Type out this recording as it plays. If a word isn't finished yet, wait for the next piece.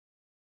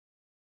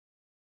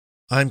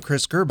I'm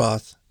Chris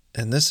Gerboth,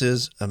 and this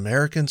is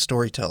American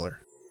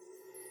Storyteller.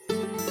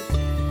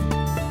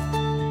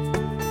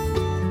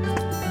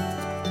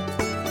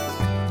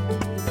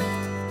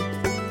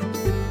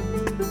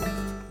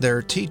 There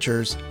are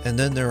teachers, and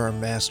then there are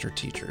master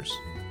teachers.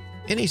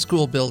 Any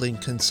school building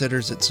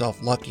considers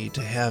itself lucky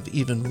to have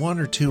even one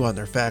or two on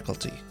their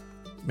faculty.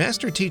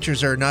 Master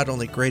teachers are not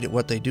only great at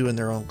what they do in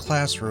their own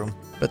classroom,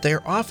 but they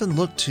are often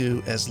looked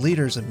to as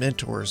leaders and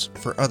mentors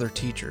for other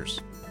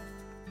teachers.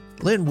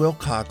 Lynn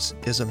Wilcox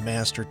is a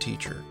master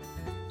teacher.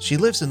 She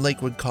lives in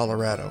Lakewood,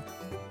 Colorado.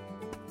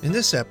 In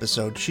this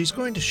episode, she's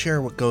going to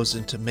share what goes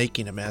into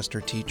making a master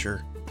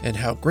teacher and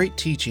how great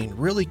teaching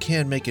really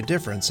can make a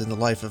difference in the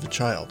life of a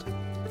child.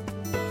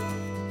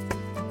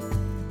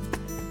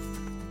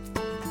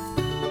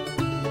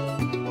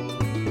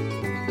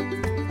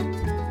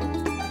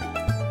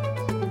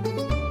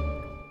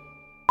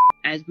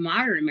 As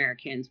modern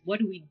Americans, what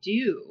do we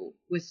do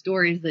with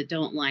stories that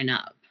don't line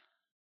up?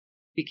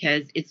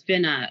 Because it's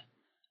been a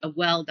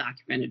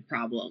well-documented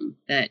problem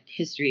that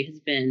history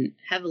has been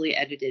heavily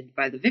edited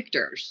by the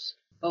victors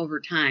over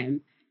time.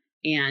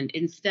 And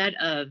instead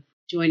of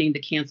joining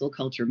the cancel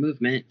culture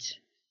movement,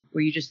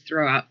 where you just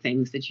throw out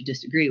things that you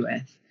disagree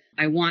with,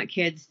 I want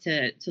kids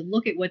to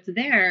look at what's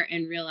there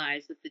and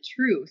realize that the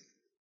truth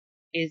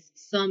is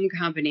some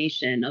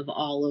combination of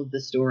all of the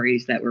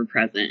stories that were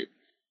present.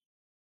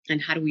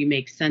 And how do we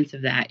make sense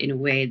of that in a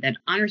way that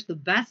honors the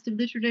best of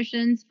the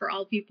traditions for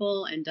all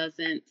people and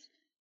doesn't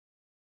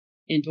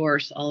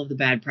endorse all of the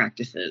bad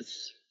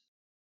practices?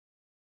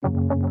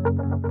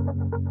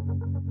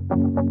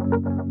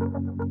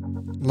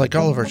 Like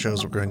all of our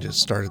shows, we're going to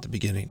start at the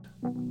beginning.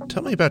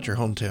 Tell me about your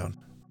hometown.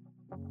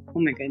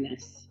 Oh my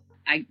goodness.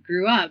 I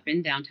grew up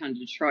in downtown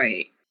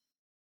Detroit.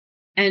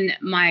 And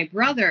my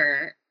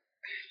brother,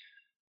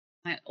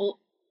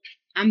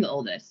 I'm the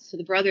oldest. So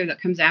the brother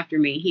that comes after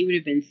me, he would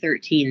have been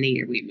 13 the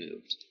year we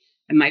moved.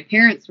 And my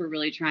parents were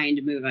really trying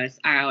to move us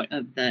out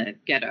of the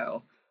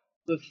ghetto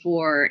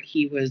before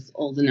he was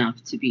old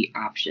enough to be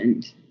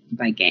optioned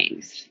by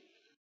gangs.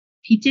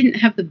 He didn't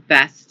have the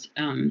best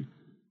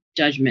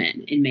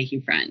judgment in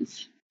making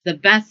friends. The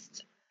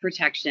best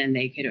protection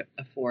they could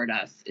afford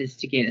us is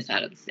to get us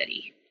out of the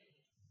city.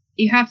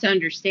 You have to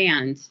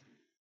understand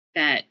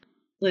that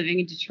living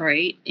in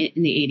Detroit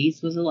in the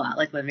 80s was a lot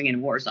like living in a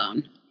war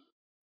zone.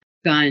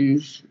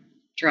 Guns,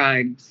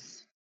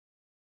 drugs,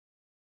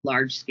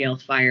 large-scale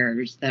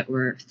fires that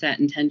were set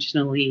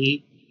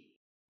intentionally.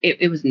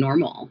 It was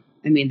normal.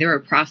 I mean, there were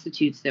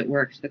prostitutes that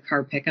worked the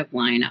car pickup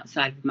line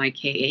outside of my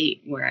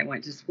K-8 where I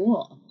went to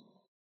school.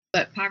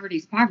 But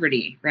poverty's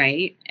poverty,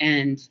 right?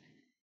 And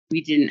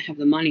we didn't have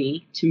the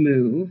money to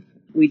move.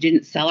 We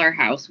didn't sell our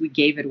house. We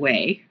gave it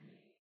away.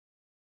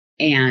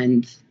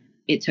 And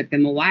it took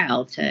them a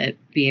while to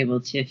be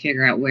able to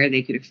figure out where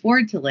they could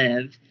afford to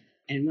live.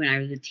 And when I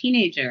was a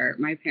teenager,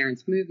 my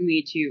parents moved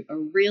me to a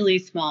really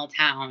small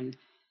town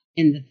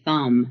in the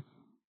Thumb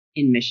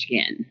in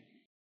Michigan.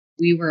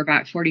 We were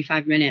about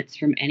 45 minutes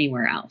from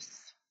anywhere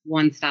else,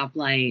 one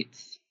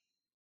stoplight.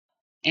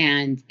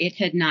 And it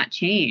had not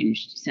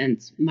changed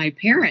since my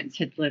parents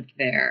had lived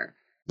there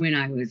when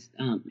I was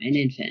an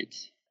infant.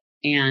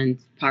 And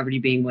poverty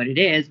being what it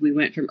is, we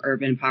went from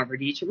urban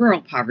poverty to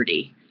rural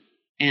poverty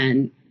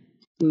and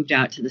moved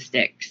out to the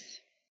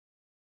sticks.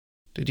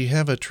 Did you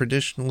have a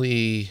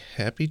traditionally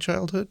happy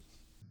childhood?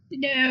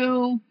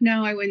 No,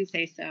 I wouldn't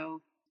say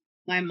so.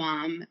 My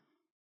mom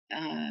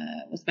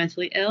was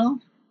mentally ill,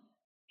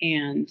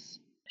 and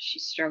she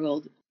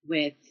struggled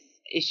with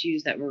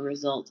issues that were a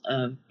result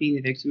of being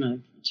the victim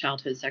of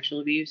childhood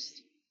sexual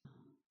abuse.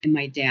 And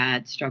my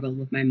dad struggled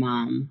with my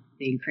mom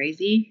being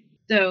crazy.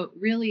 So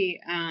really,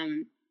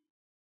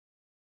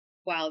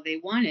 while they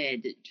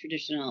wanted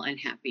traditional and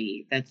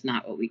happy, that's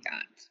not what we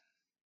got.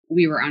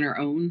 We were on our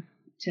own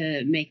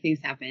to make things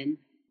happen.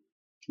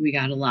 We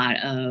got a lot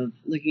of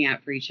looking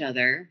out for each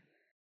other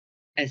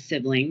as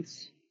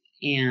siblings,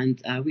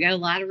 and we got a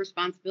lot of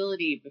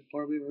responsibility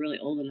before we were really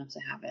old enough to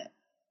have it.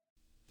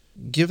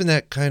 Given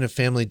that kind of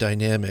family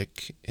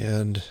dynamic,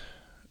 and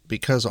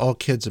because all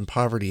kids in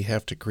poverty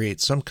have to create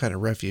some kind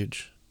of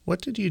refuge,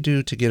 what did you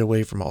do to get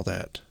away from all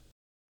that?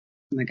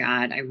 Oh my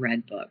God, I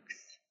read books.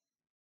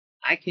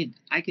 I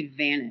could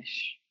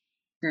vanish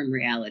from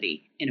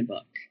reality in a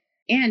book.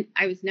 And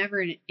I was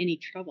never in any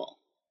trouble,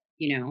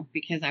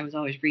 because I was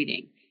always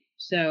reading.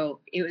 So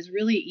it was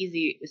really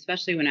easy,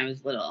 especially when I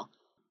was little.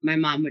 My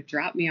mom would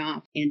drop me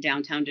off in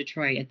downtown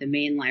Detroit at the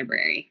main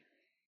library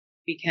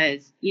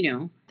because,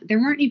 there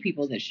weren't any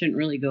people that shouldn't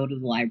really go to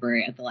the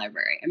library at the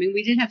library. I mean,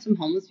 we did have some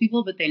homeless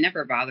people, but they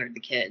never bothered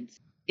the kids.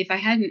 If I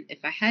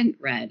hadn't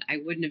read, I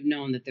wouldn't have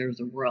known that there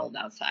was a world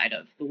outside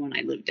of the one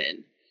I lived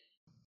in.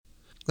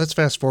 Let's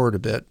fast forward a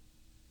bit.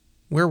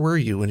 Where were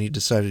you when you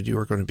decided you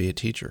were going to be a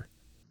teacher?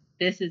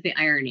 This is the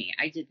irony.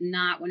 I did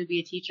not want to be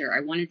a teacher.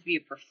 I wanted to be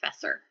a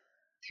professor.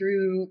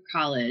 Through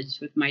college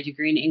with my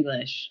degree in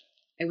English,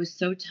 I was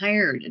so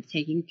tired of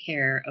taking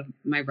care of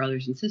my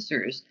brothers and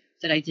sisters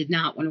that I did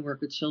not want to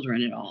work with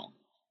children at all.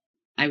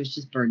 I was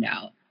just burned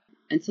out.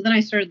 And so then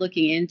I started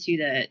looking into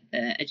the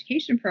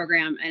education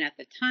program. And at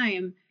the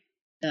time,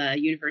 the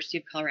University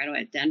of Colorado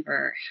at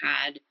Denver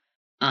had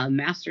a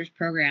master's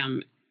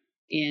program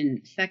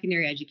in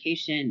secondary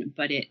education,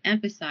 but it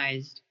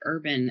emphasized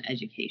urban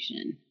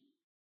education.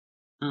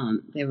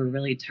 They were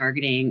really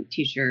targeting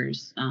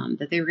teachers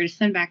that they were going to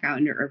send back out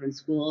into urban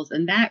schools.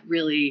 And that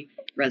really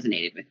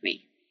resonated with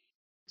me.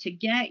 To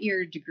get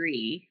your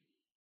degree,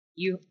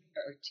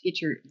 or to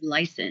get your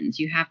license,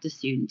 you have to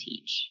student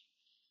teach.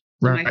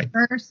 So Right. my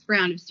first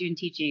round of student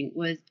teaching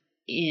was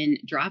in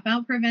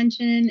dropout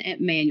prevention at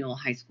Manual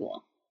High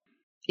School.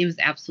 It was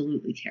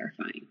absolutely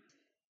terrifying.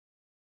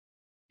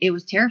 It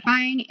was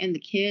terrifying, and the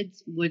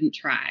kids wouldn't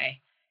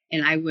try.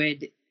 And I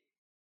would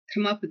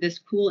come up with this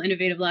cool,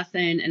 innovative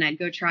lesson, and I'd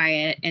go try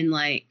it, and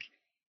like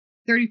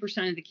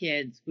 30% of the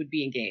kids would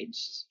be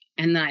engaged.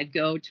 And then I'd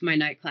go to my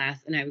night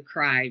class, and I would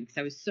cry because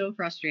I was so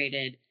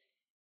frustrated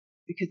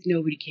because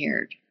nobody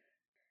cared.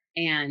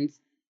 And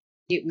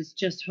it was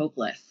just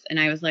hopeless. And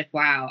I was like,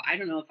 wow, I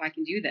don't know if I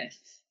can do this.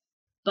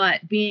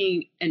 But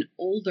being an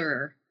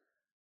older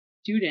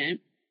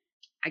student,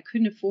 I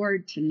couldn't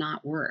afford to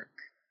not work.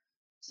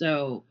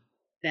 So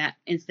that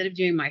instead of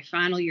doing my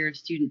final year of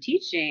student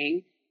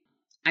teaching,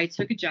 I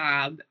took a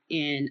job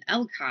in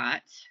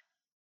Ellicott,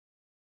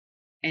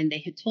 and they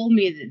had told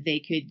me that they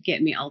could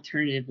get me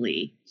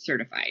alternatively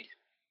certified.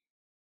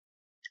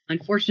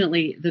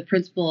 Unfortunately, the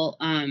principal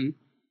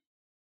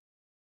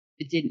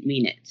didn't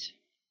mean it.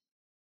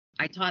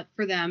 I taught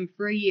for them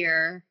for a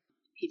year.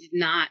 He did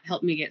not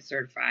help me get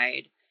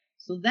certified.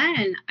 So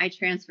then I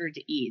transferred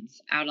to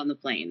EADS out on the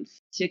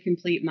plains to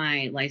complete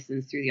my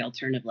license through the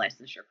alternative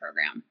licensure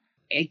program.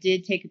 I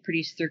did take a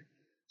pretty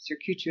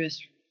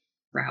circuitous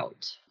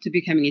route to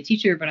becoming a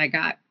teacher, but I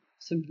got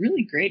some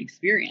really great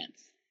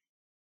experience.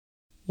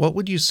 What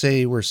would you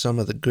say were some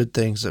of the good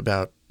things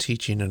about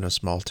teaching in a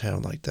small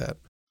town like that?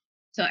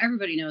 So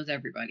everybody knows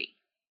everybody,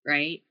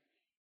 right?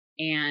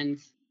 And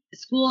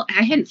school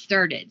hadn't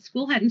started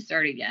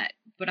yet,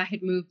 but I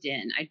had moved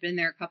in. I'd been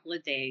there a couple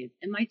of days,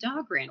 and my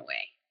dog ran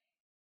away.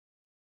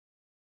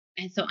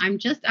 And so I'm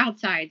just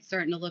outside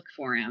starting to look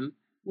for him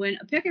when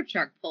a pickup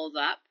truck pulls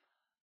up.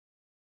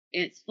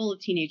 It's full of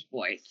teenage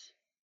boys.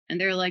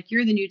 And they're like,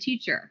 "You're the new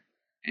teacher."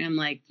 And I'm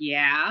like,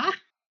 "Yeah."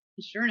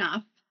 And sure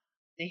enough,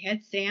 they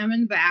had Sam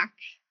in the back.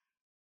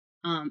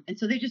 And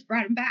so they just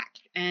brought him back.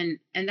 And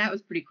that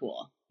was pretty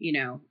cool,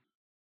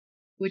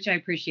 which I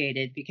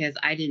appreciated because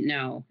I didn't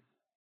know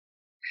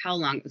how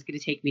long it was going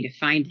to take me to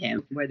find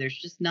him, where there's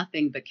just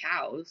nothing but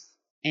cows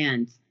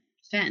and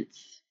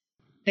fence.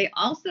 They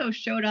also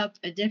showed up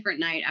a different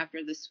night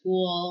after the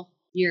school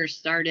year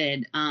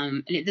started.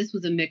 This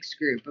was a mixed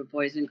group of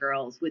boys and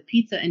girls with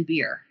pizza and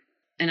beer.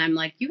 And I'm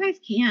like, you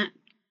can't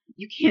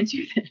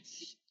do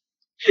this.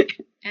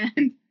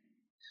 And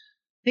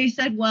they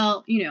said,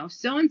 well,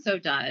 so-and-so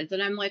does.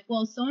 And I'm like,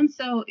 well,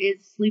 so-and-so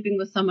is sleeping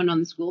with someone on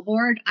the school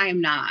board. I am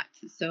not.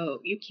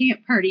 So you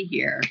can't party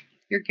here.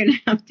 You're going to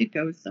have to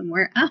go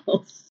somewhere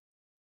else.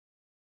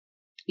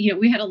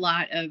 We had a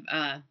lot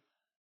of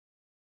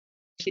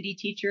city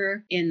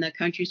teacher in the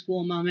country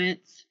school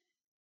moments.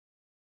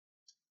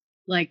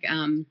 Like,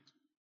 I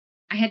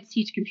had to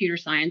teach computer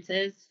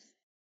sciences.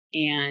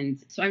 And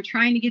so I'm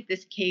trying to get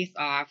this case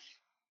off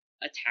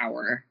a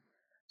tower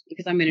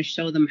because I'm going to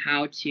show them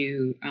how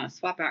to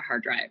swap out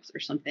hard drives or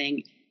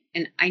something.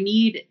 And I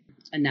need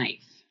a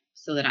knife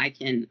so that I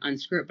can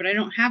unscrew it, but I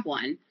don't have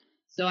one.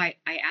 So I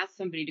asked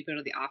somebody to go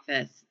to the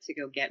office to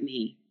go get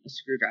me a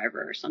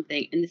screwdriver or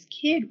something. And this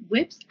kid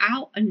whips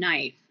out a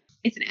knife.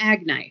 It's an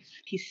ag knife.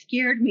 He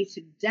scared me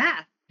to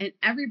death. And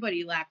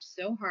everybody laughed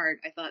so hard,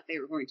 I thought they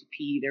were going to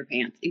pee their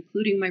pants,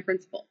 including my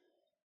principal.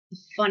 The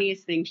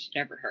funniest thing she'd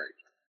ever heard.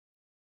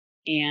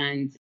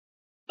 And,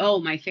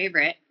 my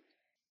favorite,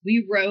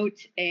 we wrote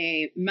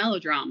a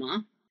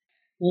melodrama.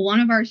 Well, one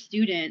of our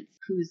students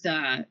who's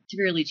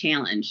severely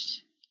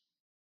challenged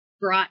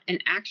brought an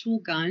actual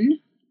gun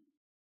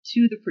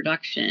to the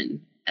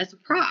production as a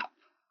prop.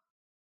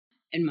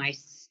 And my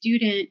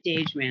student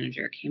stage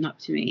manager came up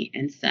to me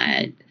and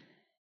said,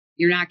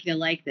 "You're not going to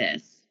like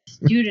this.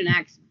 Student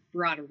X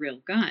brought a real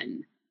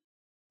gun.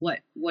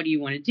 What do you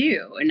want to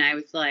do?" And I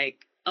was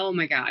like, "Oh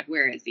my God,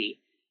 where is he?"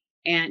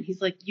 And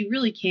he's like, "You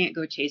really can't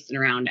go chasing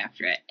around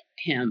after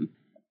him."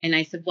 And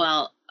I said,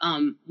 "Well,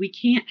 we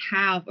can't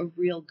have a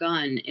real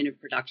gun in a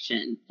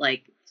production.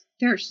 Like,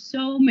 there are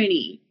so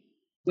many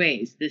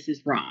ways this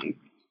is wrong."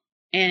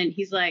 And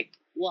he's like,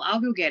 "Well,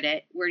 I'll go get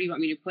it. Where do you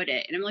want me to put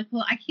it?" And I'm like,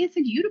 "Well, I can't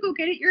send you to go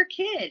get it. You're a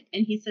kid."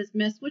 And he says,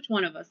 "Miss, which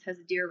one of us has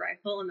a deer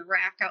rifle in the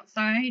rack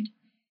outside?"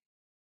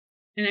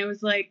 And I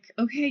was like,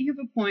 "Okay, you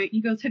have a point."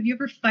 He goes, "Have you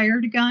ever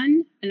fired a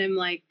gun?" And I'm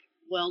like,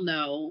 "Well,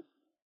 no."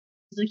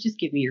 He's like, "Just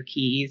give me your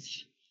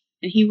keys."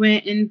 And he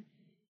went and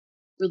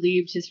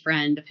relieved his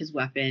friend of his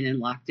weapon and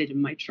locked it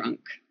in my trunk.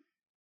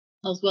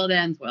 All's well that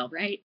ends well,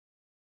 right?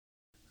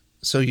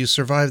 So you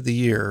survived the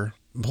year,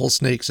 bull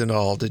snakes and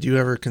all. Did you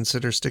ever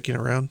consider sticking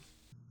around?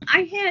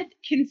 I had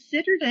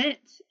considered it,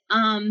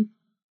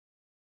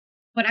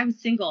 but I was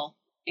single,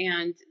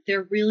 and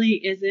there really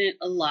isn't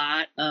a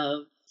lot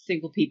of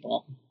single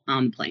people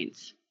on the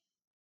plains.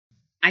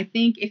 I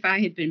think if I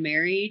had been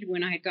married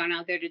when I had gone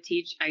out there to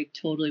teach, I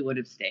totally would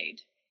have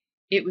stayed.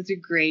 It was a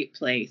great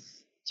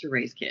place to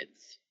raise kids.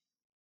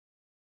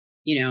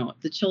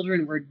 The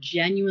children were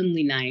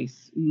genuinely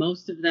nice.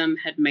 Most of them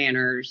had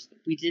manners.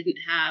 We didn't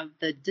have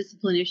the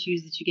discipline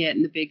issues that you get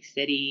in the big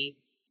city.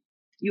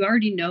 You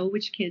already know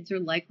which kids are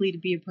likely to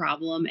be a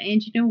problem,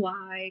 and you know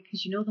why,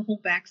 because you know the whole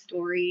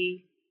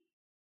backstory.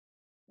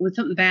 When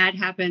something bad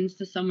happens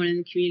to someone in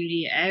the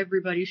community,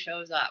 everybody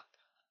shows up.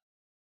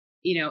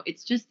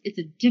 It's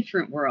a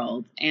different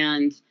world.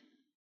 And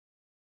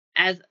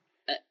as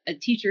a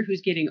teacher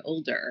who's getting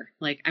older,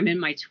 like I'm in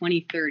my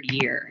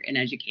 23rd year in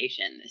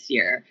education this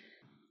year,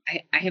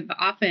 I have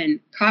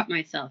often caught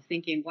myself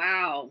thinking,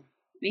 wow,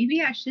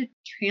 maybe I should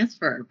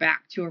transfer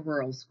back to a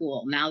rural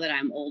school now that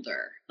I'm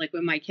older, like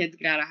when my kids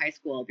get out of high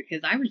school,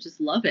 because I would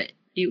just love it.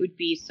 It would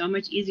be so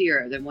much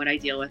easier than what I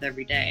deal with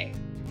every day.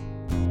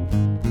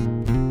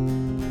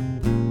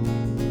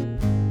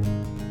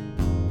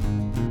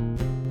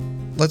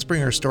 Let's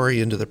bring our story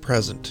into the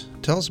present.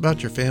 Tell us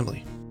about your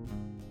family.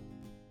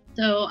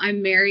 So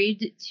I'm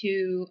married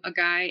to a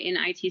guy in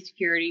IT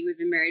security. We've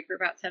been married for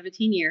about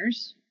 17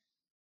 years.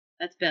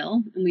 That's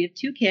Bill. And we have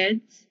 2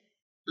 kids,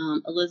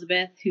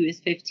 Elizabeth, who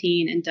is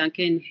 15, and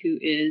Duncan, who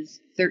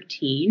is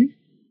 13.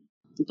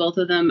 Both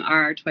of them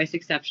are twice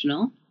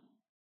exceptional.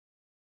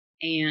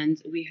 And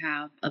we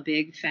have a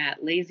big, fat,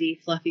 lazy,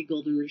 fluffy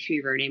golden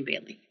retriever named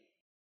Bailey.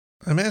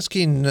 I'm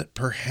asking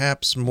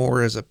perhaps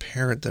more as a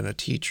parent than a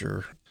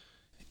teacher.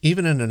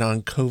 Even in a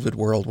non-COVID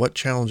world, what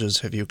challenges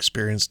have you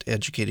experienced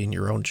educating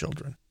your own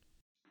children?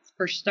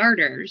 For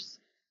starters,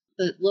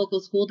 the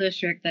local school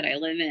district that I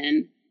live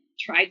in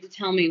tried to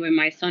tell me when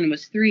my son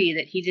was 3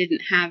 that he didn't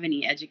have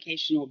any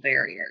educational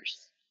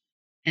barriers,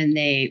 and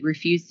they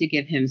refused to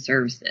give him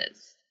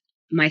services.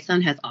 My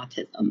son has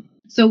autism.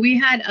 So we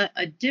had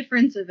a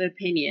difference of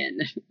opinion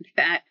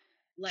that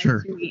led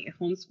to me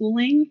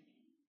homeschooling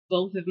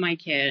both of my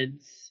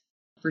kids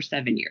for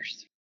 7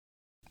 years.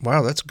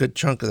 Wow, that's a good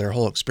chunk of their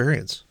whole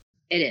experience.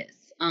 It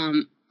is.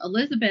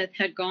 Elizabeth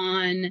had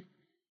gone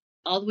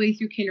all the way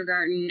through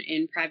kindergarten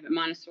in private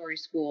Montessori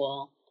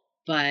school,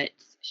 but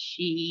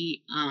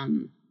she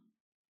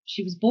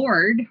was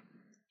bored.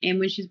 And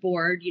when she's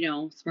bored,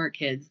 smart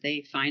kids,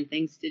 they find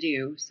things to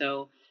do.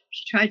 So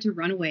she tried to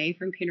run away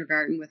from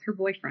kindergarten with her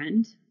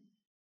boyfriend,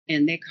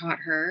 and they caught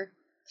her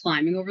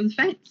climbing over the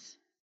fence.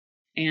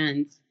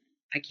 And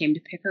I came to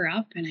pick her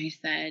up, and I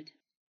said,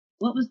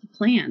 "What was the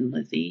plan,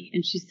 Lizzie?"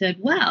 And she said,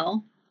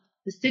 "Well,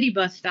 the city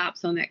bus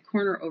stops on that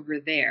corner over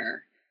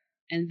there.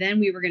 And then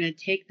we were going to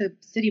take the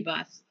city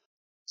bus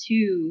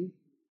to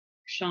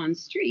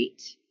Sean's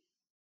street."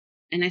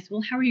 And I said,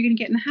 "Well, how are you going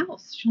to get in the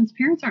house? Sean's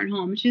parents aren't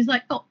home." And she's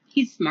like, "Oh,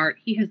 he's smart.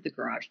 He has the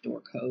garage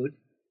door code."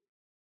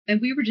 And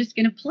we were just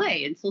going to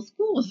play until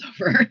school was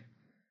over.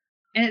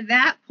 And at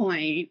that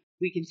point,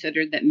 we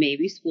considered that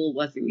maybe school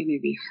wasn't going to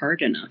be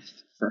hard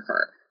enough for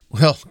her.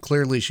 Well,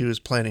 clearly she was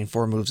planning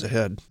 4 moves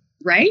ahead.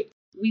 Right?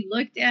 We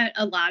looked at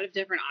a lot of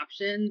different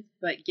options,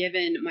 but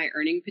given my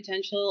earning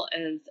potential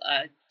as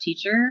a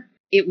teacher,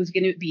 it was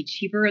going to be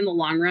cheaper in the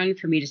long run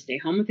for me to stay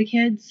home with the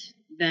kids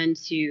than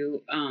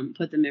to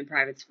put them in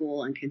private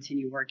school and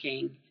continue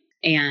working.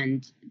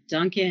 And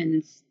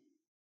Duncan's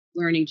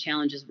learning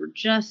challenges were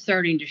just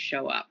starting to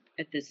show up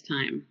at this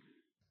time.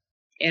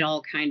 It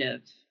all kind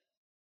of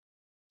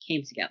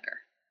came together.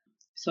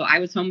 So I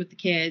was home with the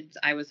kids,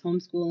 I was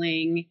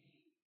homeschooling,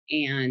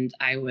 and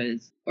I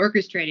was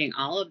orchestrating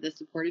all of the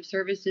supportive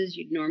services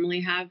you'd normally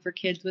have for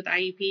kids with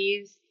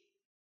IEPs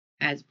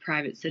as a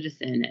private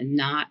citizen and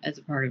not as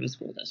a part of a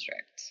school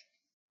district.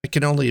 I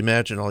can only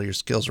imagine all your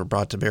skills were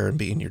brought to bear in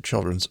being your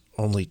children's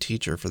only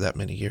teacher for that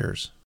many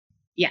years.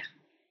 Yeah.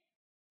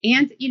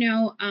 And,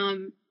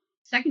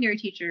 secondary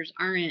teachers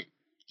aren't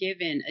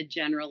given a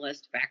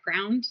generalist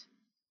background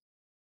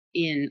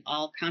in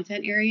all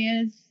content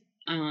areas.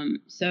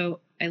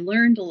 So I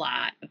learned a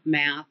lot of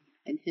math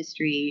and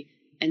history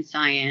and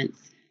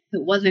science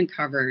that wasn't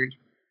covered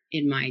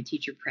in my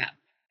teacher prep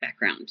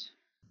background,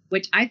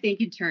 which I think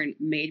in turn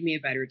made me a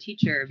better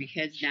teacher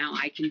because now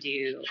I can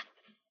do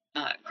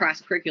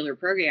cross-curricular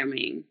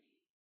programming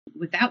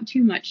without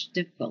too much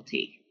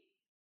difficulty.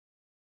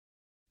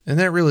 And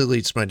that really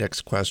leads to my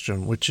next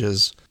question, which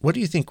is, what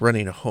do you think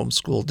running a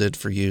homeschool did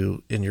for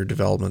you in your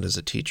development as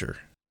a teacher?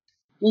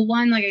 Well,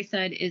 one, like I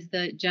said, is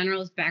the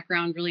generalist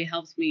background really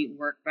helps me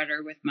work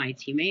better with my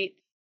teammates.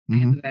 I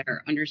have a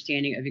better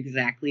understanding of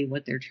exactly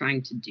what they're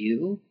trying to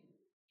do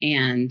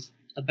and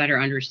a better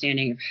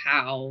understanding of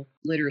how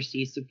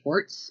literacy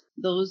supports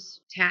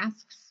those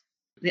tasks.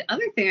 The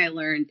other thing I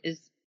learned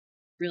is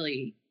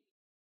really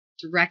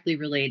directly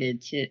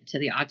related to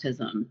the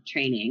autism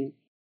training.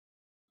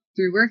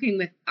 Through working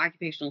with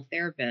occupational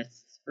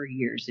therapists for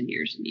years and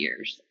years and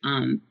years,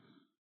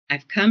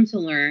 I've come to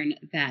learn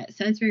that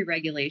sensory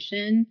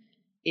regulation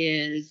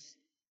is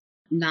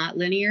not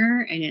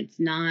linear and it's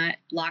not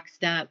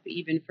lockstep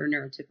even for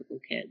neurotypical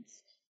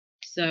kids.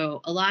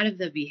 So a lot of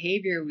the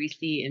behavior we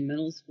see in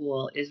middle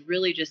school is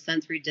really just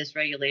sensory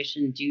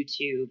dysregulation due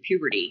to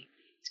puberty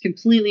It's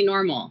completely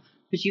normal.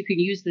 But you can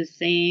use the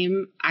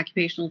same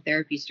occupational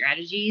therapy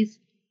strategies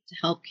to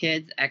help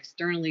kids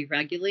externally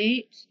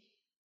regulate,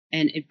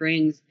 and it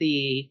brings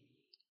the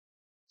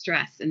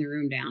stress in the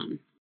room down.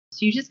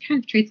 So you just kind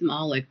of treat them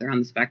all like they're on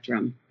the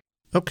spectrum.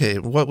 Okay,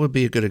 what would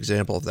be a good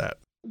example of that?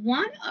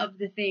 One of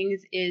the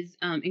things is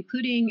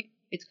including,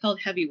 it's called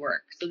heavy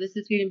work. So this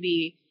is going to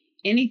be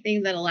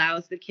anything that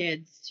allows the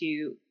kids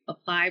to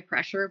apply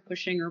pressure,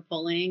 pushing or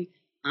pulling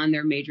on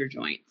their major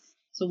joints.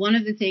 So one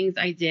of the things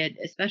I did,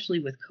 especially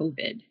with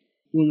COVID,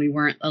 when we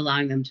weren't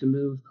allowing them to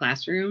move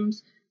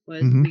classrooms,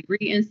 was we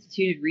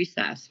reinstituted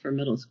recess for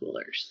middle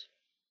schoolers.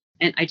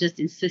 And I just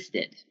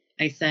insisted.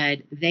 I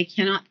said, they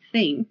cannot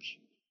think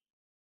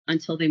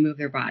until they move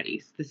their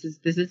bodies. This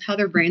is how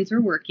their brains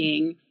are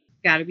working.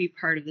 Got to be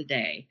part of the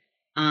day.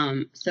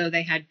 So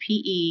they had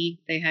PE,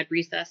 they had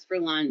recess for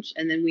lunch,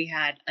 and then we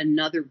had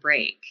another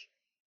break.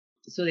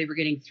 So they were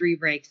getting 3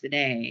 breaks a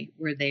day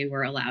where they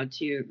were allowed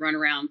to run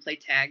around, play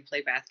tag,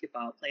 play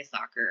basketball, play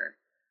soccer,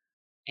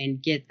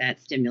 and get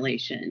that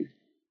stimulation.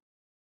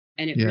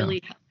 And it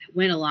really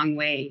went a long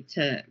way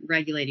to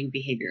regulating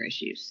behavior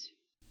issues.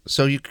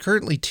 So you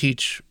currently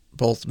teach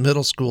both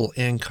middle school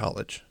and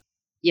college.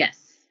 Yes.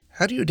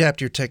 How do you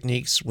adapt your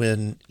techniques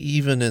when,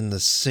 even in the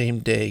same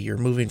day, you're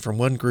moving from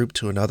one group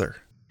to another?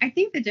 I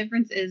think the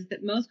difference is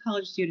that most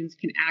college students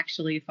can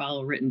actually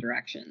follow written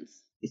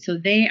directions. So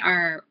they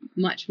are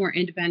much more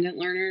independent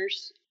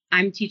learners.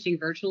 I'm teaching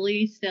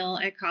virtually still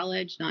at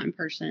college, not in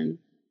person.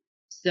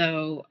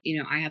 So,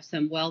 I have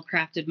some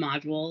well-crafted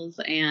modules,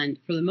 and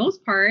for the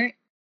most part,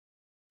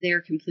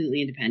 they're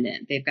completely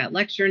independent. They've got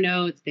lecture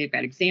notes, they've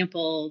got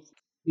examples.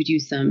 We do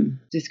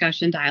some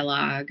discussion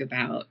dialogue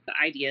about the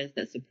ideas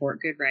that support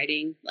good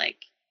writing, like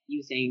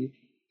using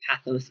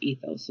pathos,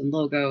 ethos, and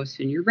logos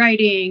in your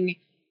writing,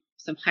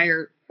 some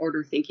higher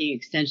order thinking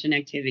extension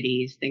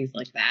activities, things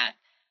like that.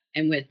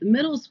 And with the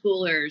middle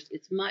schoolers,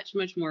 it's much,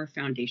 much more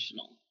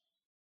foundational.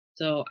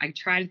 So I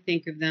try to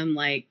think of them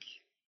like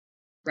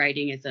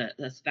writing as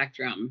a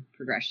spectrum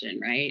progression,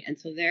 right? And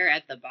so they're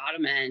at the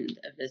bottom end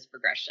of this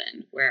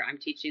progression where I'm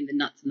teaching the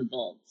nuts and the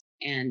bolts.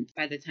 And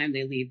by the time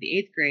they leave the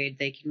 8th grade,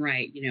 they can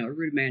write, a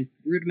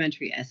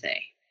rudimentary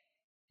essay.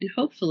 And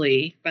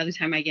hopefully by the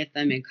time I get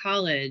them in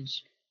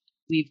college,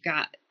 we've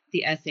got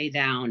the essay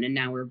down, and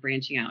now we're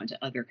branching out into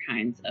other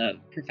kinds of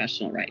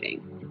professional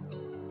writing.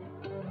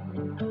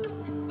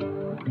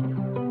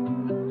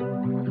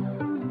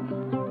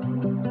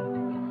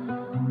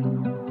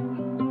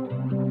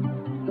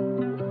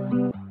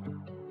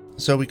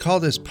 So we call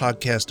this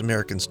podcast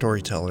American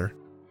Storyteller.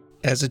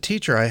 As a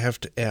teacher, I have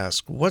to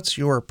ask, what's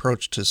your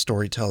approach to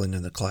storytelling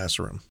in the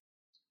classroom?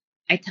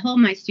 I tell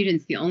my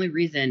students the only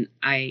reason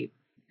I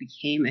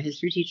became a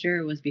history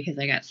teacher was because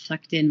I got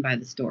sucked in by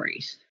the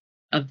stories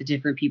of the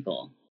different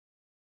people.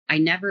 I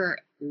never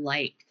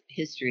liked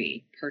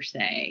history per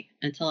se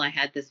until I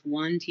had this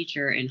one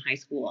teacher in high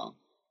school,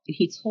 and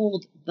he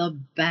told the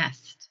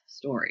best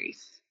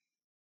stories.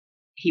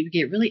 He would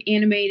get really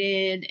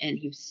animated, and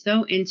he was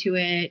so into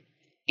it.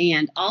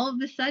 And all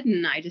of a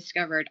sudden, I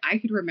discovered I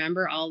could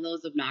remember all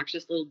those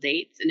obnoxious little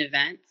dates and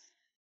events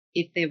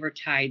if they were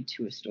tied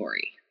to a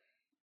story.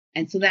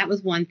 And so that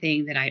was one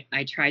thing that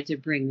I tried to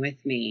bring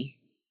with me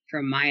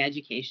from my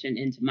education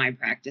into my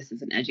practice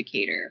as an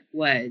educator,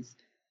 was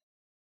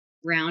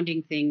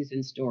grounding things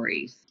in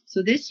stories.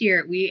 So this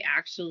year, we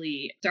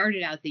actually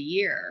started out the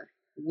year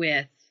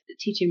with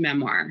teaching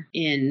memoir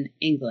in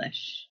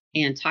English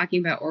and talking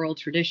about oral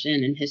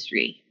tradition and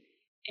history.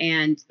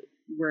 And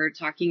we're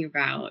talking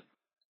about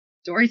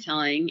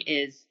storytelling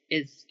is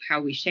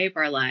how we shape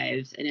our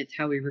lives, and it's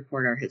how we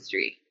record our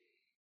history.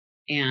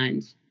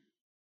 And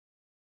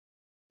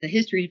the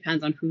history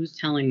depends on who's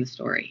telling the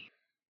story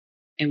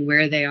and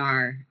where they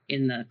are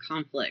in the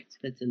conflict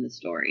that's in the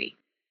story.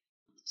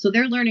 So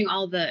they're learning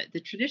all the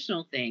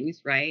traditional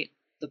things, right?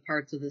 The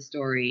parts of the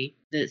story,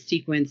 the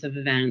sequence of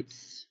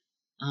events,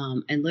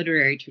 and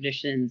literary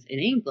traditions in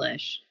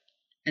English.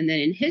 And then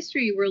in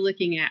history, we're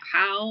looking at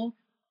how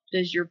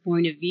does your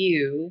point of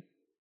view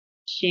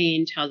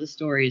change how the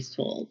story is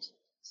told.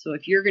 So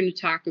if you're going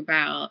to talk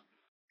about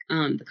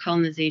the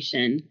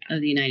colonization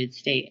of the United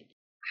States,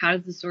 how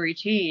does the story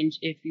change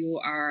if you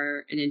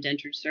are an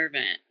indentured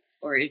servant,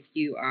 or if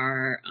you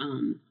are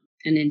an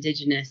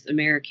indigenous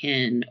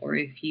American, or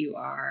if you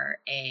are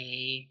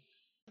a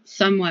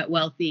somewhat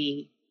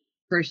wealthy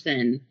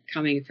person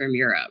coming from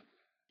Europe?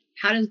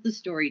 How does the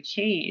story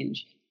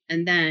change?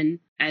 And then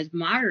as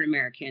modern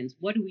Americans,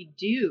 what do we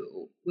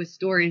do with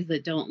stories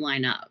that don't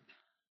line up?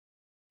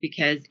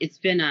 Because it's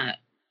been a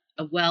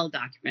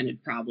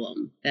well-documented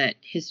problem that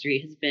history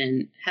has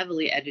been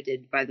heavily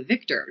edited by the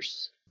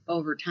victors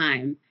over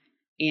time.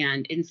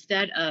 And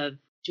instead of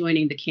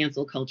joining the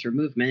cancel culture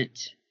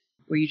movement,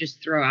 where you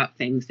just throw out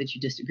things that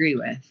you disagree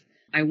with,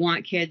 I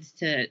want kids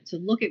to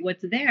look at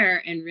what's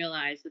there and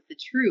realize that the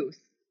truth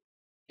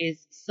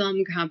is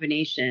some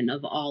combination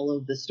of all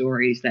of the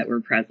stories that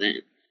were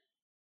present.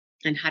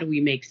 And how do we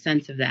make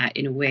sense of that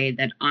in a way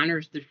that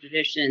honors the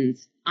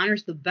traditions,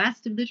 honors the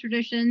best of the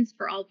traditions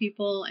for all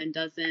people, and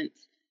doesn't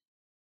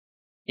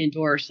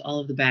endorse all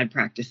of the bad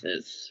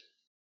practices.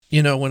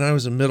 When I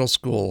was in middle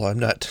school, I'm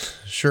not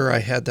sure I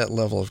had that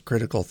level of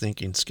critical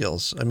thinking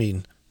skills. I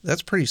mean,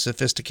 that's pretty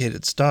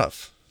sophisticated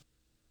stuff.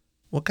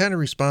 What kind of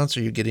response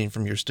are you getting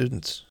from your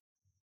students?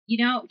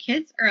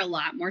 Kids are a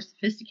lot more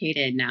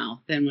sophisticated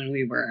now than when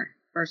we were,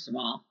 first of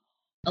all.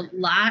 A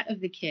lot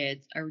of the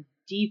kids are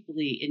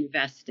deeply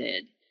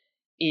invested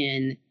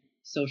in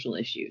social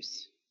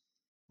issues,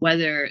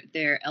 whether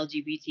they're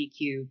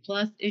LGBTQ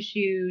plus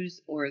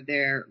issues or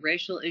they're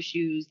racial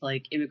issues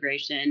like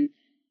immigration.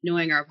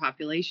 Knowing our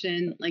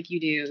population like you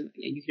do,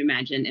 you can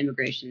imagine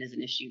immigration is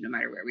an issue no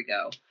matter where we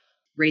go.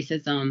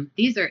 Racism,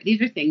 these are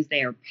things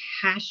they are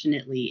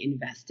passionately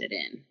invested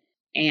in.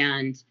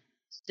 And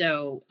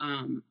so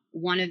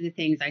one of the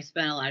things I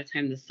spent a lot of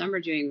time this summer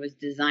doing was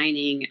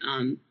designing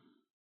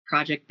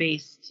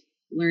project-based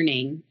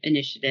learning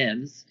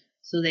initiatives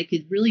so they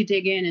could really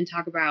dig in and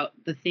talk about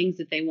the things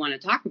that they want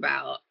to talk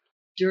about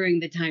during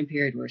the time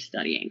period we're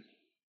studying.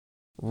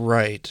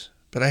 Right.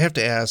 But I have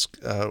to ask,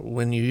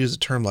 when you use a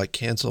term like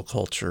cancel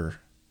culture,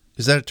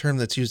 is that a term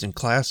that's used in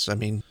class? I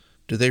mean,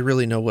 do they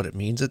really know what it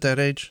means at that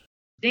age?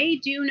 They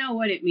do know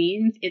what it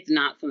means. It's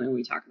not something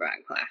we talk about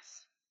in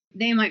class.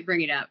 They might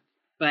bring it up,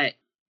 but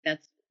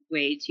that's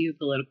way too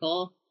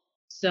political.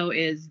 So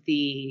is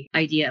the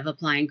idea of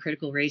applying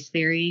critical race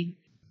theory.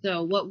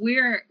 So what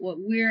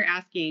we're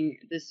asking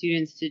the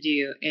students to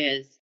do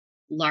is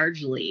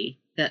largely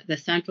the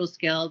central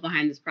skill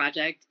behind this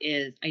project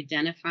is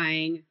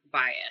identifying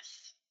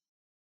bias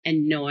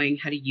and knowing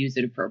how to use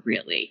it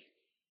appropriately.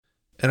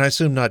 And I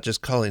assume not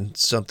just calling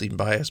something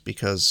biased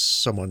because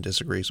someone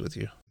disagrees with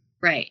you.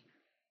 Right.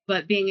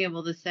 But being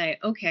able to say,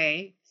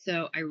 okay,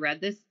 so I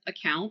read this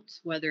account,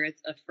 whether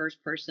it's a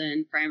first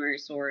person primary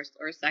source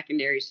or a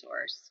secondary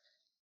source,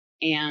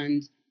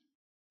 and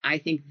I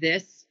think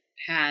this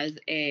has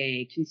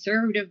a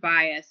conservative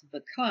bias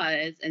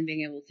because, and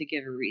being able to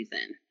give a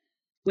reason.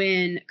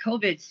 When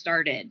COVID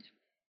started,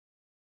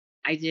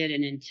 I did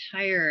an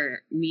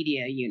entire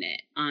media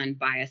unit on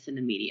bias in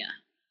the media.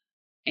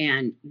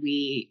 And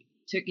we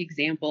took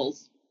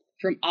examples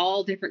from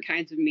all different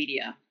kinds of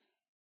media.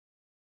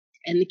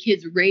 And the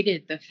kids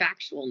rated the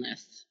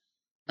factualness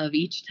of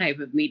each type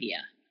of media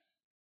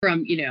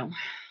from,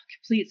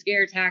 complete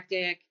scare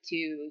tactic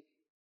to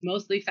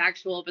mostly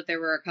factual, but there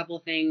were a couple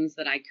of things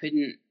that I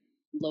couldn't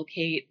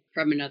locate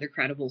from another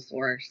credible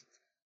source.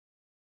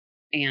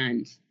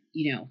 And,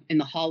 in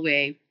the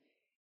hallway,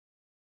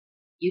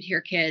 you'd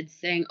hear kids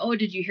saying, "Oh,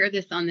 did you hear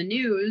this on the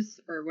news?"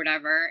 or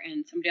whatever.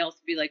 And somebody else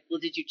would be like, "Well,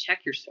 did you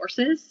check your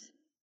sources?"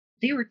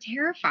 They were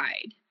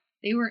terrified.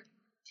 They were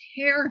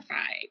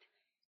terrified.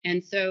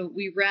 And so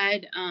we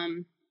read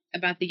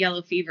about the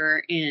yellow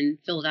fever in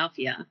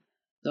Philadelphia.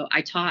 So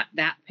I taught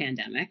that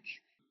pandemic.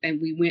 And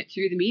we went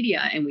through the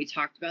media and we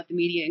talked about the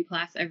media in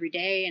class every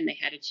day. And they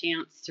had a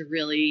chance to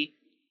really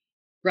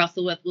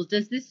wrestle with, well,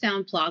 does this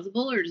sound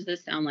plausible or does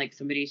this sound like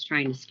somebody's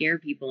trying to scare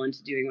people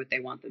into doing what they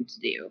want them to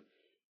do?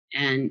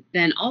 And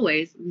then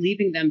always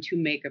leaving them to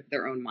make up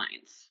their own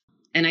minds.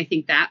 And I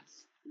think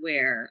that's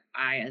where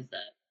I, as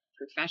a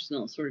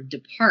professional, sort of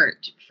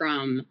depart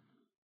from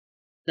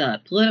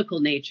the political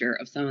nature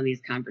of some of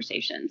these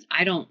conversations.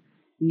 I don't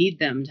need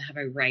them to have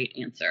a right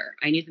answer.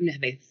 I need them to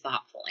have a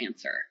thoughtful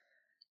answer.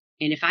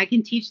 And if I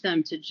can teach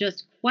them to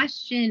just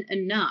question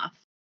enough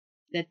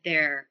that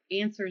their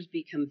answers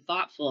become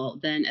thoughtful,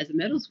 then as a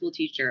middle school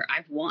teacher,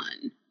 I've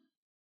won.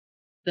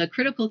 The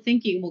critical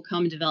thinking will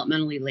come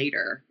developmentally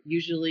later,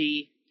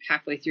 usually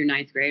halfway through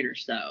ninth grade or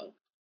so.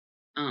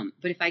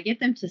 But if I get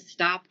them to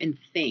stop and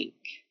think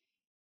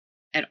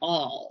at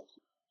all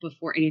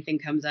before anything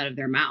comes out of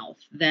their mouth,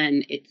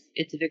 then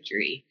it's a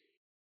victory.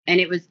 And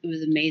it was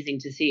amazing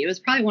to see. It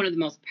was probably one of the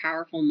most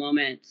powerful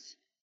moments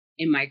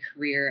in my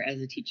career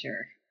as a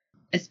teacher,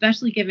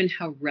 especially given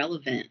how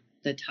relevant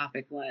the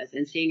topic was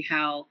and seeing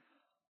how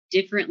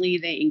differently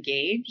they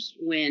engaged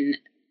when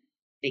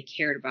they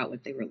cared about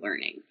what they were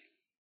learning.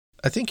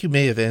 I think you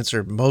may have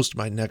answered most of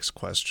my next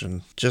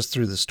question just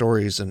through the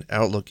stories and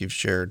outlook you've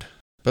shared.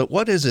 But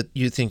what is it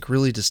you think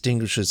really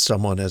distinguishes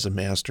someone as a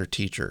master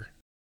teacher?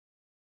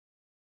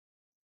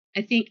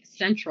 I think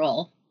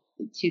central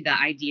to the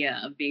idea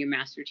of being a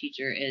master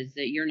teacher is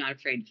that you're not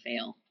afraid to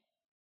fail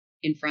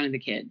in front of the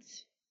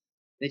kids.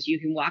 That you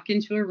can walk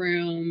into a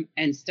room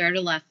and start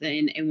a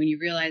lesson, and when you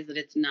realize that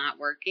it's not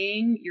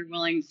working, you're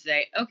willing to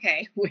say,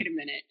 okay, wait a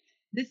minute,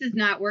 this is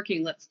not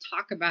working. Let's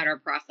talk about our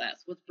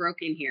process. What's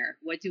broken here?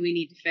 What do we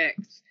need to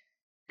fix?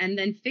 And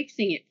then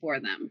fixing it for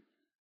them.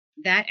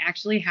 That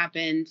actually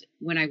happened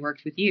when I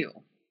worked with you.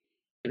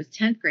 It was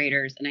 10th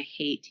graders, and I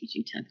hate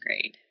teaching 10th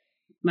grade.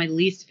 My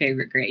least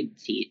favorite grade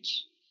to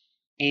teach.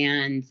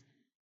 And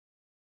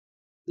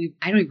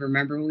I don't even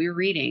remember what we were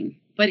reading,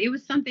 but it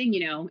was something,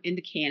 in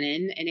the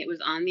canon, and it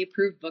was on the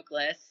approved book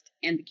list,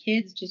 and the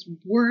kids just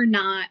were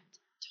not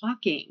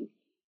talking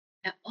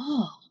at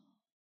all.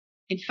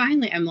 And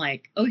finally, I'm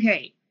like,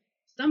 okay,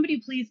 somebody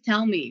please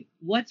tell me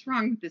what's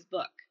wrong with this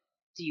book.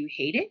 Do you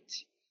hate it?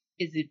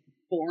 Is it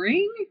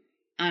boring?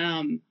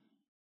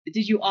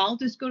 Did you all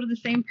just go to the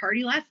same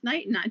party last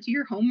night and not do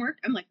your homework?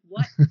 I'm like,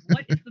 what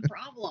is the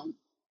problem?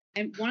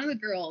 And one of the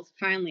girls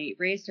finally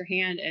raised her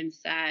hand and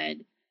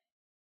said,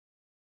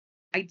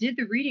 I did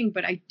the reading,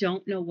 but I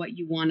don't know what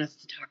you want us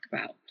to talk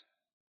about.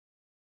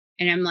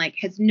 And I'm like,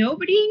 has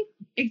nobody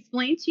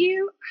explained to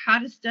you how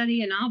to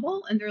study a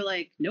novel? And they're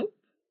like, nope.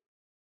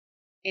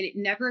 And it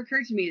never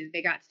occurred to me that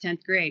they got to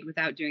 10th grade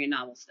without doing a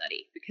novel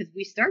study, because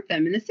we start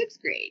them in the 6th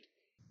grade.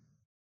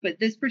 But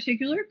this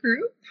particular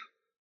group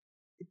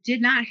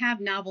did not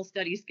have novel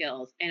study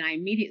skills. And I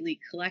immediately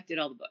collected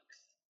all the books.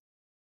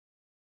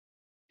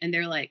 And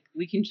they're like,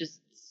 we can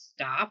just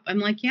stop. I'm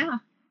like, yeah,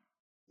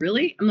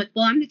 really? I'm like,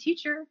 well, I'm the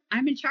teacher.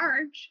 I'm in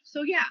charge.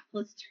 So yeah,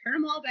 let's turn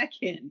them all back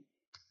in.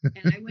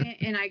 And I went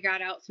and I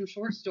got out some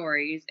short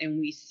stories, and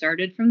we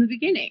started from the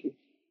beginning.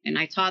 And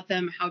I taught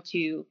them how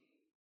to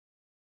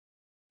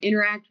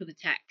interact with a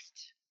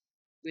text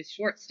with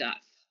short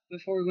stuff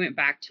before we went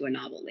back to a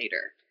novel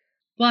later.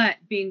 But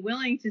being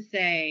willing to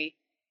say,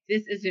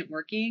 this isn't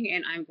working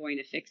and I'm going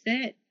to fix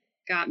it,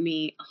 got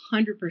me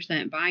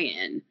 100%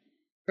 buy-in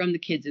from the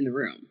kids in the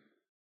room.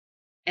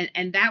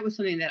 And that was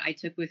something that I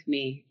took with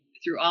me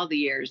through all the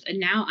years. And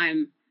now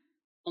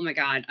oh my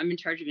God, I'm in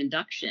charge of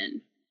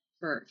induction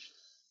for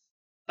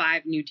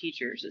 5 new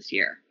teachers this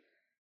year.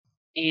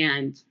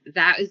 And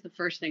that is the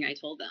first thing I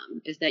told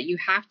them, is that you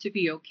have to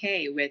be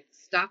okay with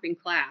stopping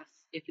class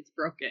if it's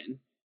broken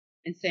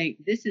and saying,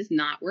 this is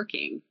not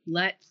working.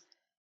 Let's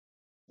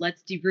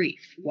debrief.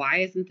 Why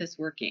isn't this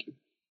working?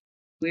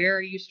 Where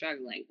are you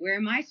struggling? Where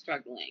am I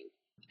struggling?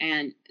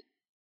 And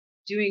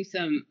doing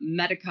some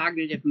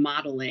metacognitive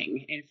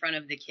modeling in front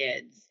of the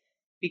kids,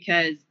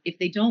 because if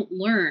they don't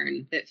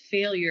learn that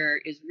failure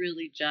is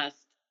really just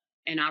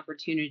an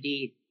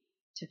opportunity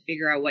to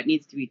figure out what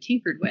needs to be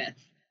tinkered with,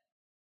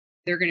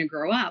 they're going to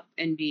grow up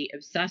and be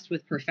obsessed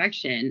with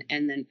perfection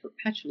and then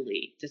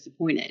perpetually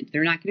disappointed.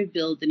 They're not going to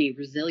build any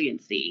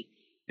resiliency.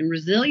 And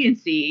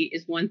resiliency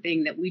is one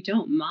thing that we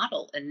don't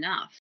model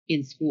enough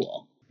in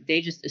school.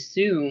 They just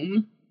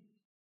assume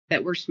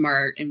that we're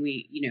smart and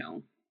we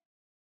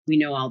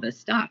know all this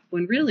stuff,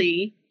 when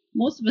really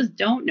most of us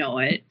don't know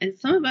it. And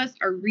some of us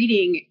are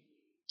reading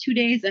 2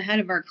 days ahead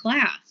of our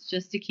class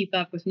just to keep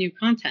up with new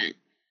content,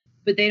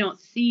 but they don't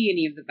see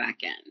any of the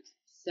back end.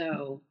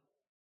 So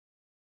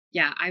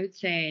yeah, I would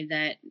say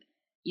that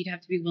you'd have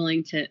to be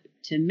willing to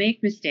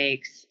make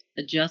mistakes,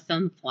 adjust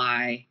on the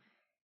fly,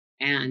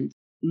 and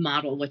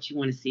model what you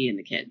want to see in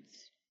the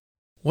kids.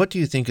 What do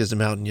you think is a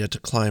mountain yet to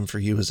climb for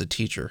you as a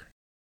teacher?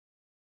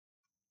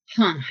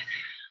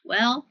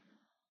 Well,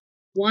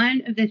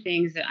 one of the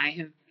things that I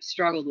have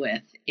struggled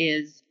with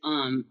is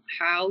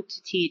how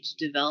to teach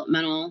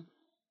developmental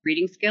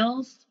reading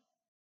skills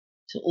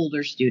to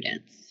older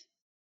students.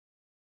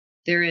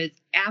 There is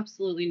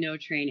absolutely no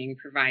training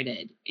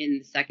provided in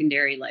the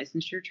secondary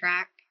licensure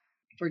track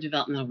for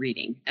developmental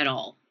reading at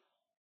all.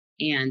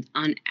 And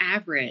on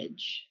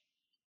average,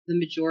 the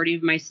majority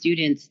of my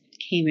students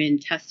came in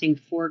testing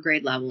 4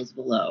 grade levels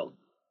below.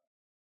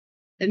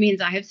 That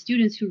means I have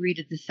students who read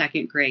at the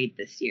 2nd grade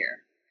this year,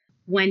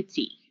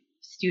 20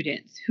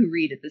 students who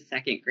read at the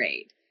 2nd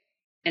grade.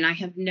 And I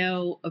have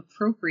no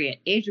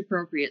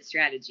age-appropriate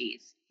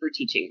strategies for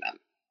teaching them.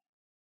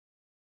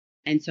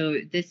 And so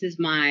this is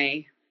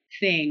my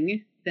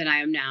thing that I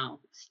am now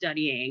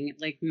studying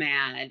like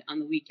mad on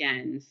the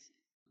weekends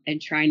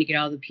and trying to get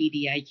all the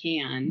PD I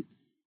can,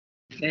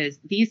 because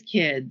these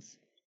kids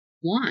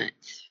want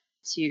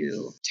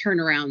to turn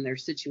around their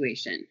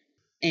situation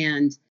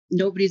and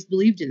nobody's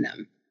believed in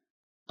them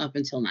up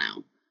until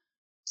now.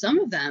 Some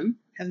of them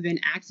have been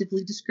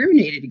actively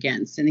discriminated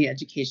against in the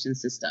education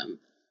system.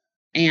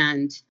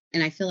 And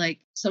I feel like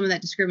some of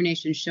that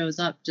discrimination shows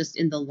up just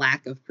in the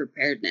lack of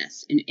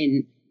preparedness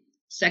in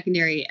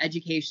secondary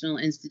educational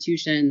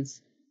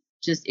institutions,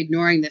 just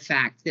ignoring the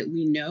fact that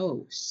we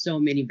know so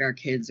many of our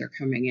kids are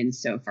coming in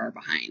so far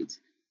behind.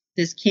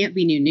 This can't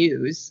be new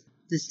news.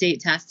 The state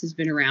test has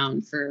been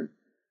around for,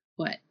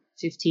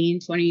 15,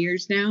 20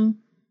 years now?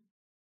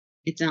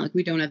 It's not like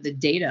we don't have the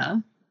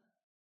data.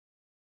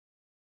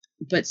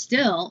 But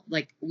still,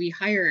 we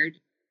hired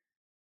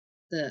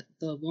the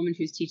woman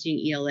who's teaching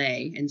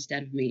ELA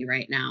instead of me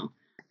right now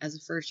as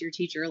a first-year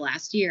teacher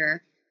last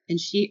year, and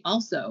she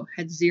also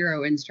had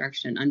 0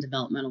 instruction on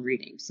developmental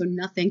reading. So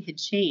nothing had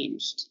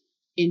changed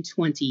in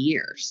 20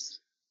 years.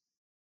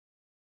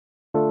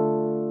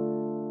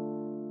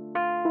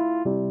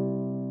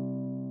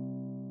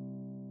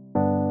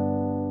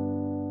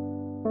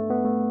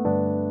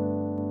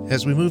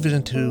 As we move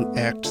into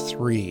Act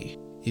 3,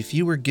 if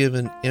you were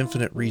given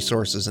infinite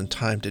resources and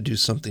time to do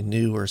something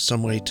new or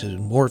some way to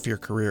morph your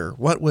career,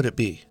 what would it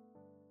be?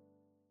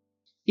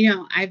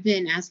 I've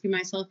been asking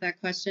myself that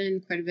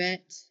question quite a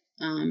bit.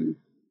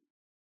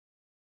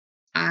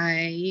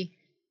 I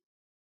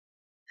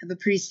have a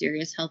pretty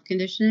serious health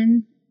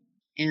condition,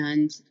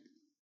 and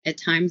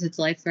at times it's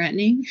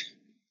life-threatening.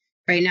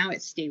 Right now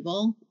it's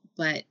stable,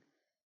 but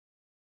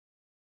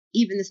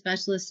even the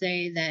specialists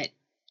say that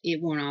it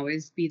won't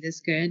always be this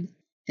good.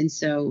 And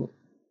so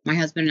my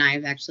husband and I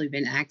have actually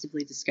been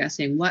actively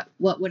discussing what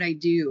would I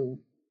do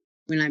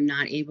when I'm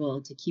not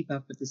able to keep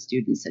up with the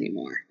students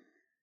anymore.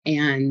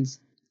 And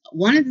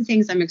one of the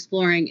things I'm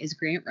exploring is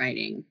grant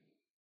writing,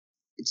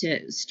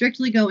 to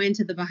strictly go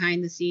into the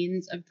behind the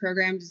scenes of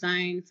program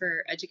design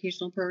for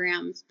educational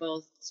programs,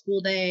 both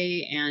school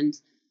day and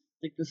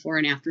like before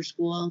and after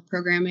school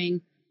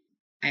programming.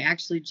 I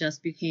actually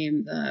just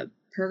became the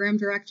program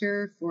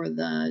director for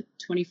the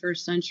 21st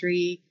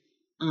Century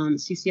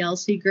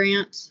CCLC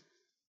grant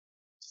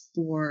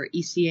for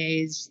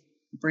ECA's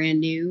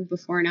brand new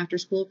before and after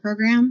school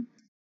program.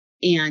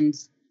 And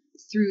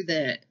through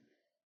the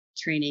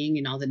training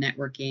and all the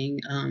networking,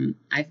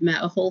 I've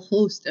met a whole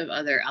host of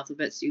other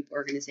alphabet soup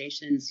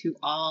organizations who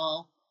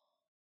all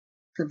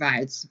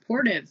provide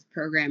supportive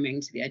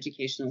programming to the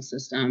educational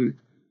system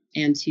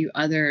and to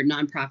other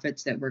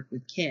nonprofits that work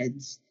with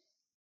kids.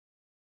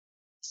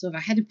 So if I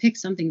had to pick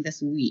something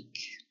this week,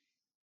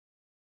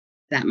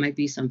 that might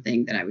be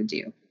something that I would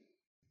do.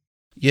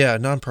 Yeah,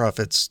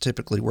 nonprofits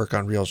typically work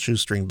on real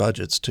shoestring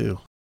budgets too.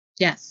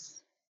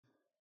 Yes.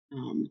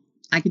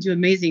 I could do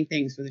amazing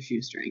things with a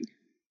shoestring.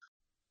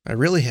 I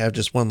really have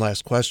just one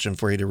last question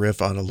for you to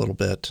riff on a little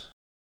bit.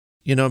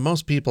 You know,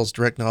 most people's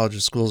direct knowledge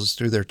of schools is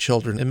through their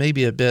children and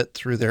maybe a bit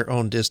through their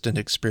own distant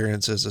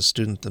experience as a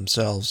student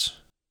themselves.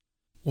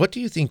 What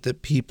do you think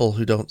that people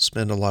who don't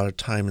spend a lot of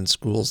time in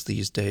schools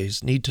these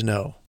days need to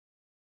know?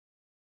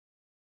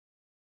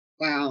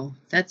 Wow,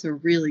 that's a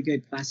really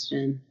good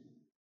question.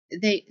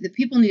 The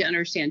people need to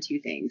understand two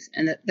things.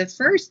 And the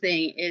first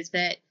thing is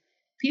that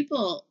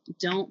people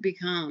don't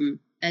become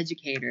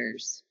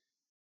educators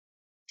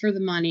for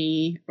the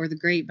money or the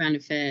great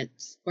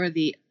benefits or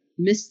the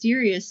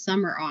mysterious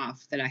summer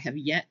off that I have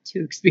yet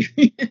to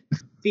experience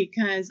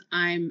because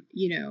I'm,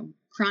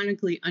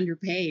 chronically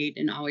underpaid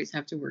and always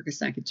have to work a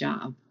second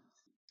job.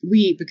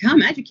 We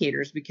become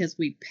educators because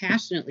we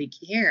passionately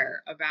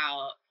care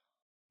about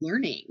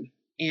learning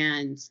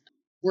and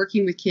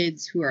working with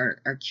kids who are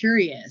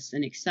curious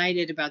and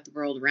excited about the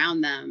world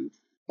around them.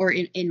 Or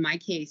in my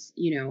case,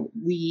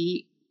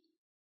 we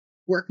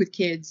work with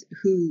kids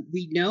who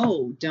we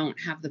know don't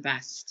have the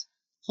best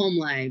home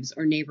lives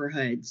or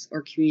neighborhoods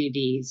or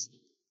communities.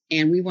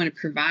 And we want to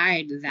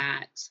provide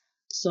that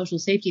social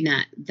safety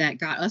net that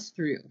got us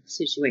through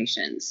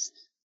situations.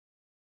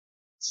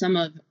 Some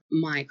of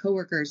my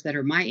coworkers that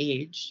are my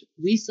age,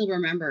 we still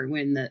remember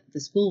when the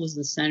school was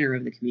the center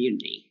of the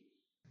community,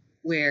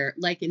 where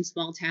like in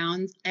small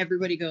towns,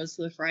 everybody goes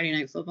to the Friday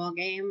night football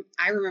game.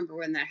 I remember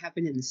when that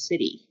happened in the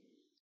city.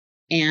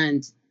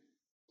 And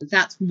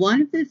that's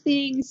one of the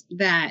things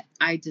that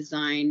I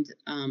designed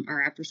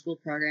our after school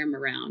program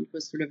around,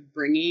 was sort of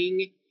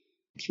bringing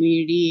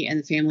community and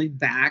the family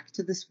back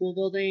to the school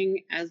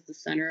building as the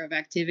center of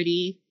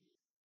activity.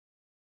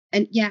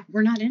 And yeah,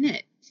 we're not in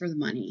it for the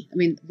money. I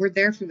mean, we're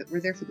there for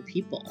the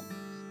people.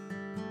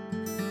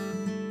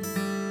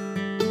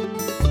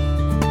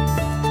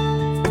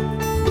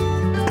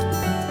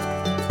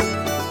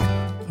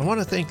 I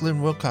want to thank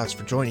Lynn Wilcox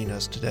for joining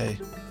us today,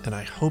 and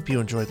I hope you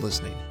enjoyed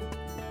listening.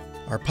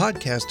 Our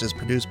podcast is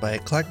produced by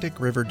Eclectic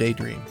River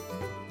Daydream.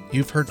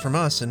 You've heard from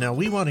us, and now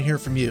we want to hear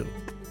from you.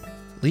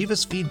 Leave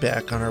us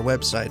feedback on our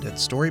website at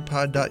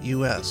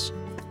storypod.us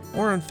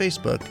or on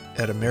Facebook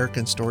at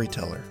American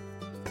Storyteller.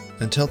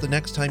 Until the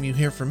next time you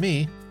hear from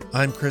me,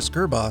 I'm Chris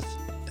Gerboth,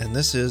 and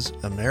this is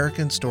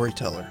American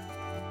Storyteller.